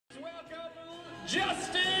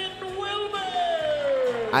Justin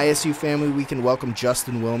Willman! ISU family, we can welcome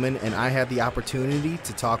Justin Willman, and I had the opportunity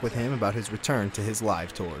to talk with him about his return to his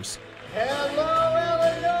live tours. Hello,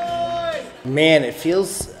 Illinois! Man, it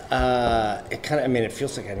feels, it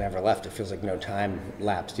feels like I never left. It feels like no time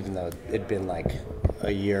lapsed, even though it'd been like over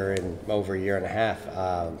a year and a half.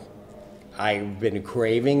 I've been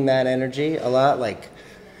craving that energy a lot. Like,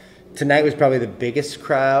 tonight was probably the biggest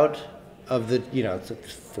crowd of the, it's the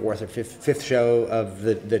fourth or fifth show of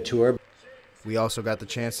the tour. We also got the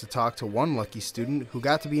chance to talk to one lucky student who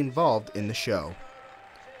got to be involved in the show.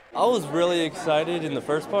 I was really excited in the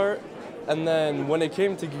first part, and then when it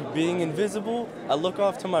came to being invisible, I look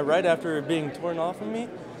off to my right after it being torn off of me,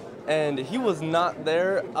 and he was not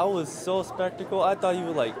there. I was so spectacle. I thought he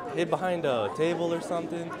would like hid behind a table or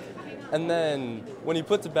something, and then when he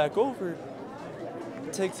puts it back over,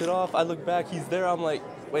 takes it off, I look back, he's there. I'm like,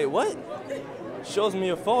 wait, what? Shows me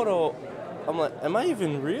a photo. I'm like, am I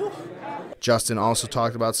even real? Justin also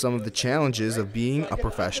talked about some of the challenges of being a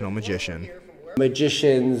professional magician.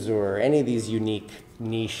 Magicians or any of these unique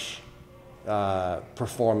niche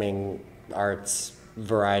performing arts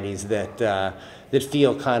varieties that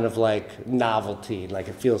feel kind of like novelty, like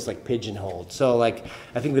it feels like pigeonholed. So like,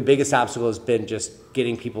 I think the biggest obstacle has been just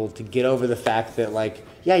getting people to get over the fact that like,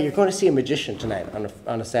 yeah, you're going to see a magician tonight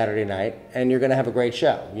on a Saturday night, and you're going to have a great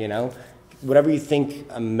show, Whatever you think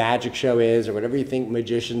a magic show is, or whatever you think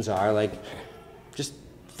magicians are, like, just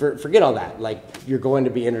forget all that. Like, you're going to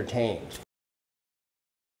be entertained.